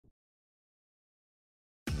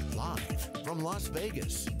from Las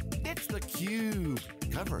Vegas, it's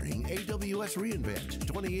theCUBE, covering AWS reInvent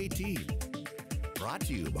 2018. Brought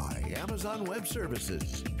to you by Amazon Web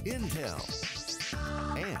Services, Intel,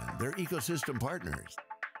 and their ecosystem partners.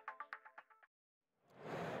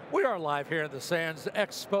 We are live here in the Sands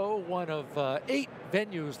Expo, one of 8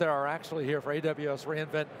 venues that are actually here for AWS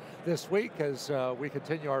reInvent this week as we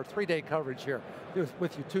continue our 3-day coverage here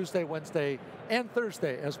with you Tuesday, Wednesday, and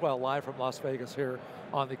Thursday as well, live from Las Vegas here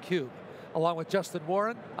on theCUBE. Along with Justin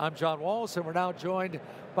Warren, I'm John Walls, and we're now joined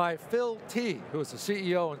by Phil T., who is the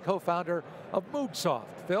CEO and co-founder of Moogsoft.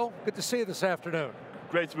 Phil, good to see you this afternoon.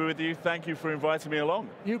 Great to be with you. Thank you for inviting me along.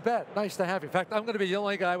 You bet. Nice to have you. In fact, I'm going to be the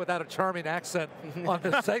only guy without a charming accent on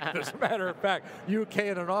this segment, as a matter of fact. UK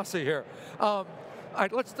and an Aussie here. All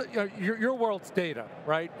right, let's, your world's data,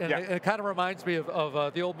 right? And yeah. it kind of reminds me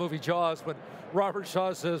of the old movie Jaws when Robert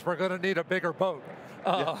Shaw says, we're going to need a bigger boat,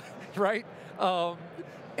 right?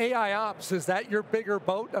 AIOps, is that your bigger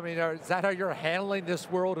boat? I mean, is that how you're handling this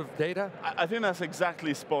world of data? I think that's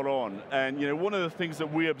exactly spot on. And one of the things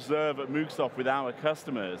that we observe at Moogsoft with our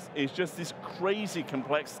customers is just this crazy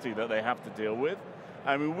complexity that they have to deal with.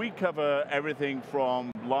 I mean, we cover everything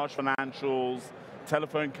from large financials,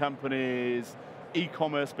 telephone companies,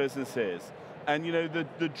 e-commerce businesses. And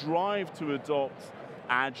the drive to adopt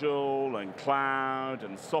Agile and cloud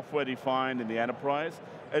and software-defined in the enterprise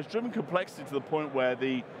has driven complexity to the point where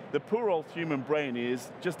the poor old human brain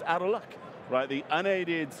is just out of luck, right? The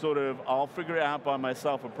unaided sort of, I'll figure it out by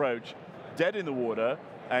myself approach, dead in the water,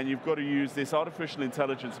 and you've got to use this artificial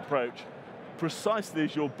intelligence approach precisely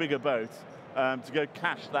as your bigger boat to go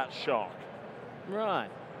catch that shark. Right,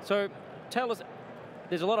 so tell us,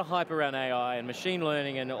 there's a lot of hype around AI and machine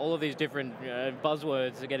learning and all of these different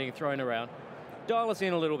buzzwords are getting thrown around. Dial us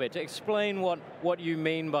in a little bit to explain what you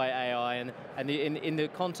mean by AI and in the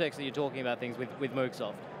context that you're talking about things with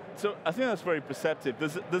Moogsoft. So I think that's very perceptive.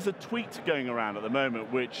 There's a tweet going around at the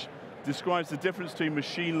moment which describes the difference between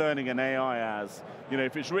machine learning and AI as,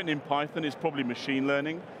 if it's written in Python, it's probably machine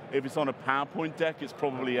learning. If it's on a PowerPoint deck, it's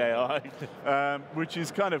probably AI, which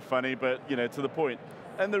is kind of funny, but to the point.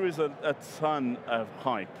 And there is a ton of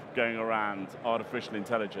hype going around artificial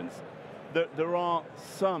intelligence. There are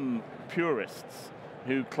some purists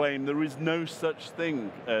who claim there is no such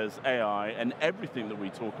thing as AI, and everything that we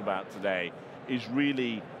talk about today is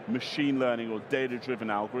really machine learning or data-driven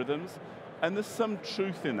algorithms, and there's some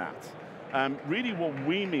truth in that. Really what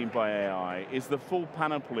we mean by AI is the full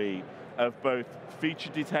panoply of both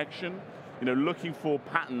feature detection, looking for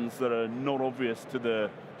patterns that are not obvious to the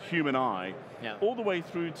human eye, all the way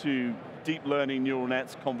through to deep learning neural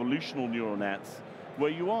nets, convolutional neural nets, where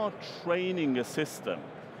you are training a system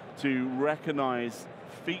to recognize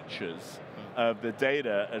features of the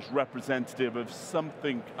data as representative of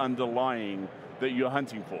something underlying that you're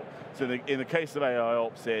hunting for. So in the case of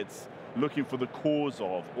AIOps, it's looking for the cause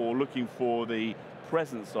of, or looking for the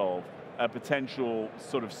presence of, a potential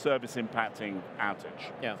sort of service impacting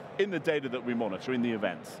outage in the data that we monitor, in the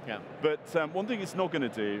events. But one thing it's not going to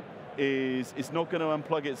do is it's not going to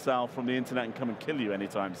unplug itself from the internet and come and kill you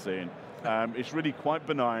anytime soon. It's really quite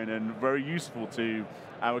benign and very useful to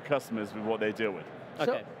our customers with what they deal with.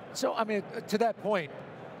 Okay. So I mean, to that point,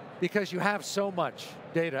 because you have so much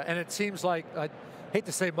data, and it seems like, I hate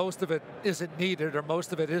to say most of it isn't needed or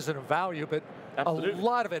most of it isn't of value, but absolutely, a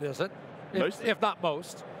lot of it isn't, if not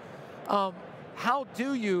most. How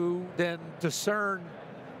do you then discern,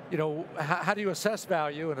 how do you assess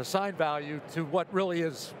value and assign value to what really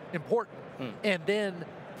is important, and then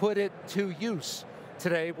put it to use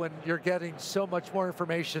today when you're getting so much more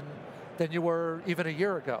information than you were even a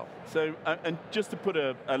year ago? So, and just to put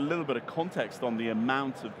a little bit of context on the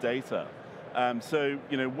amount of data,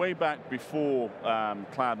 way back before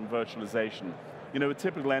cloud and virtualization, a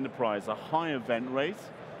typical enterprise, a high event rate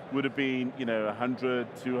would have been 100,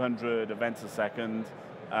 200 events a second.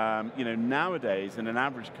 Nowadays, in an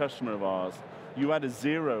average customer of ours, you add a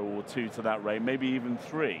 0 or 2 to that rate, maybe even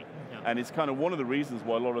 3. And it's kind of one of the reasons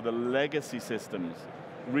why a lot of the legacy systems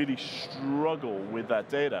really struggle with that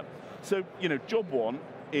data. So, job one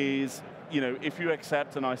is, if you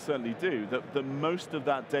accept, and I certainly do, that most of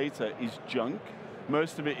that data is junk,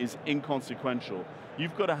 most of it is inconsequential,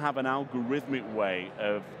 you've got to have an algorithmic way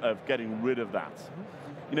of getting rid of that.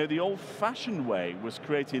 The old-fashioned way was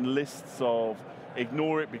creating lists of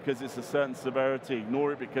ignore it because it's a certain severity,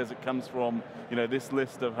 ignore it because it comes from this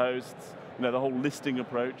list of hosts, the whole listing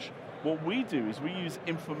approach. What we do is we use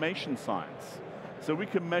information science. So we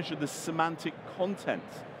can measure the semantic content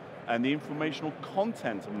and the informational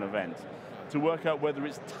content of an event to work out whether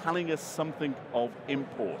it's telling us something of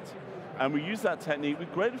import. And we use that technique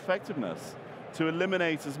with great effectiveness to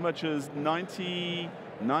eliminate as much as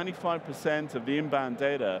 95% of the inbound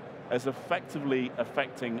data as effectively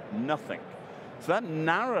affecting nothing. So that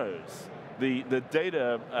narrows the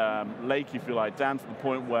data lake, if you like, down to the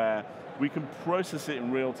point where we can process it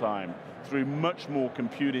in real time through much more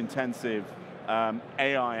compute-intensive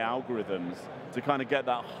AI algorithms to kind of get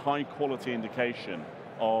that high-quality indication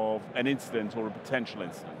of an incident or a potential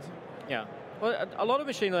incident. Yeah. Well, a lot of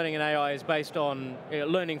machine learning and AI is based on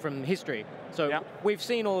learning from history. So we've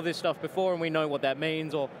seen all of this stuff before and we know what that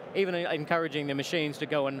means, or even encouraging the machines to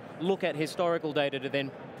go and look at historical data to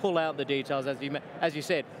then pull out the details, as you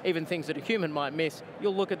said, even things that a human might miss,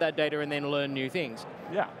 you'll look at that data and then learn new things.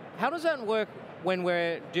 Yeah. How does that work when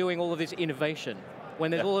we're doing all of this innovation,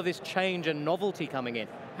 when there's all of this change and novelty coming in?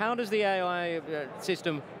 How does the AI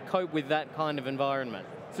system cope with that kind of environment?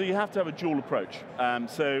 So you have to have a dual approach.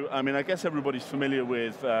 So, I mean, I guess everybody's familiar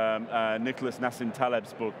with Nicholas Nassim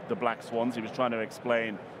Taleb's book, The Black Swans. He was trying to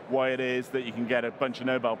explain why it is that you can get a bunch of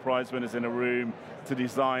Nobel Prize winners in a room to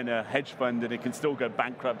design a hedge fund and it can still go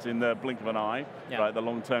bankrupt in the blink of an eye, right, the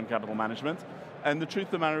long-term capital management. And the truth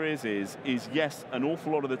of the matter is yes, an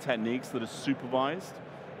awful lot of the techniques that are supervised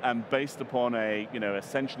and based upon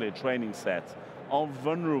essentially a training set are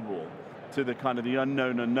vulnerable to the kind of the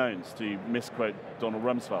unknown unknowns, to misquote Donald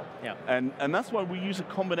Rumsfeld. Yeah. And that's why we use a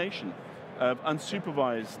combination of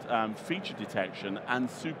unsupervised feature detection and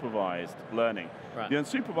supervised learning. Right. The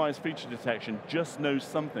unsupervised feature detection just knows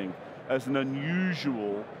something as an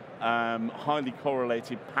unusual, highly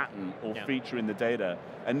correlated pattern or feature in the data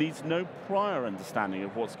and needs no prior understanding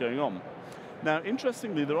of what's going on. Now,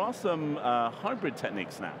 interestingly, there are some hybrid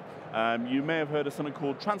techniques now. You may have heard of something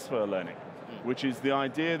called transfer learning, which is the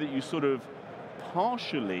idea that you sort of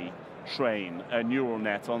partially train a neural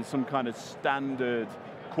net on some kind of standard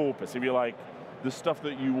corpus, if you like, the stuff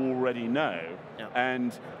that you already know,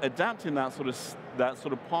 and adapting that sort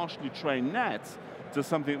of partially trained net to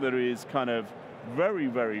something that is kind of very,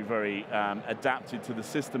 very, very adapted to the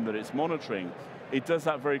system that it's monitoring. It does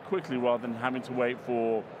that very quickly rather than having to wait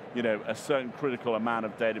for a certain critical amount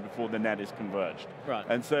of data before the net is converged. Right.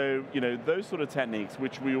 And so, those sort of techniques,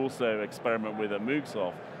 which we also experiment with at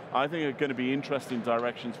Moogsoft, I think are going to be interesting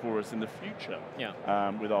directions for us in the future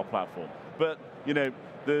with our platform. But,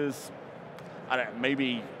 there's, I don't know,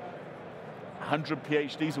 maybe 100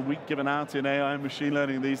 PhDs a week given out in AI and machine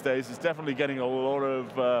learning these days. It's definitely getting a lot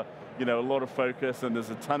of, a lot of focus, and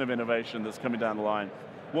there's a ton of innovation that's coming down the line.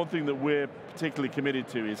 One thing that we're particularly committed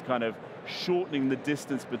to is kind of shortening the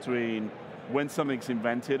distance between when something's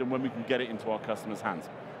invented and when we can get it into our customers' hands.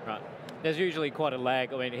 Right. There's usually quite a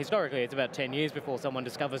lag. I mean, historically, it's about 10 years before someone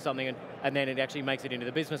discovers something and then it actually makes it into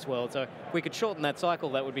the business world. So if we could shorten that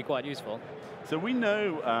cycle, that would be quite useful. So we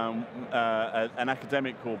know an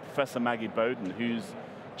academic called Professor Maggie Bowden, who's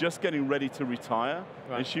just getting ready to retire,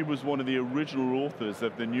 and she was one of the original authors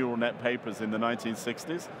of the neural net papers in the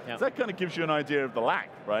 1960s. So that kind of gives you an idea of the lag,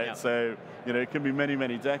 right? So, it can be many,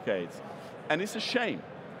 many decades. And it's a shame,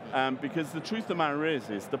 because the truth of the matter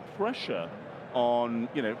is the pressure on,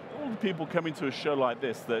 all the people coming to a show like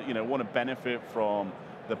this that, want to benefit from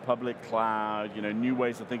the public cloud, new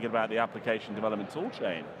ways of thinking about the application development tool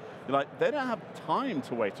chain, they don't have time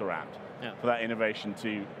to wait around for that innovation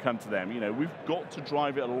to come to them. We've got to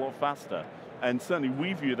drive it a lot faster. And certainly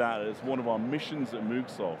we view that as one of our missions at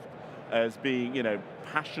Moogsoft, as being,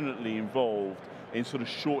 passionately involved in sort of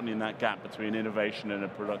shortening that gap between innovation and a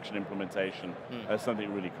production implementation as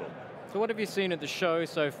something really cool. So what have you seen at the show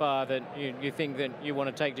so far that you think that you want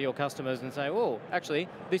to take to your customers and say, oh, actually,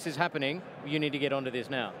 this is happening, you need to get onto this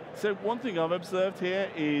now? So one thing I've observed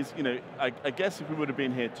here is, I guess if we would have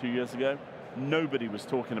been here 2 years ago, nobody was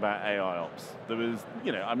talking about AIOps. There was,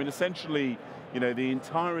 essentially, the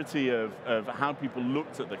entirety of how people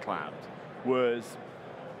looked at the cloud was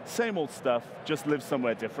same old stuff, just live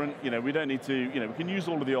somewhere different. We don't need to, we can use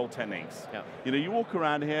all of the old techniques. You walk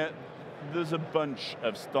around here, there's a bunch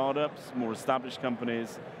of startups, more established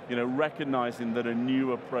companies, recognizing that a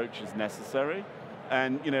new approach is necessary.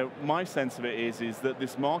 And, my sense of it is that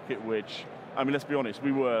this market, which, I mean, let's be honest,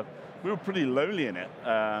 we were pretty lowly in it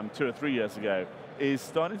 2 or 3 years ago, is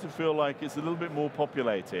starting to feel like it's a little bit more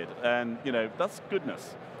populated. And, that's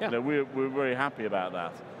goodness. We're very happy about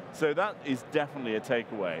that. So that is definitely a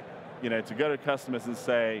takeaway, to go to customers and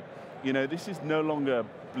say, this is no longer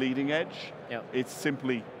bleeding edge, it's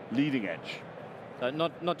simply leading edge. So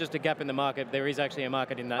not just a gap in the market, there is actually a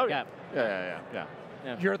market in that gap. Yeah.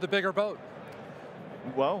 You're the bigger boat.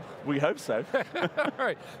 Well, we hope so. All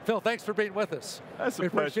right, Phil, thanks for being with us. That's a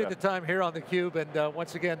pleasure. We appreciate the time here on theCUBE, and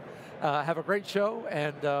once again, have a great show,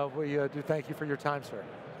 and we do thank you for your time, sir.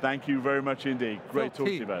 Thank you very much indeed. Great talking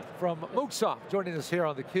to you both. From Moogsoft, joining us here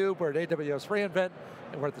on theCUBE. We're at AWS reInvent,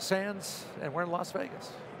 and we're at the Sands, and we're in Las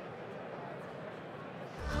Vegas.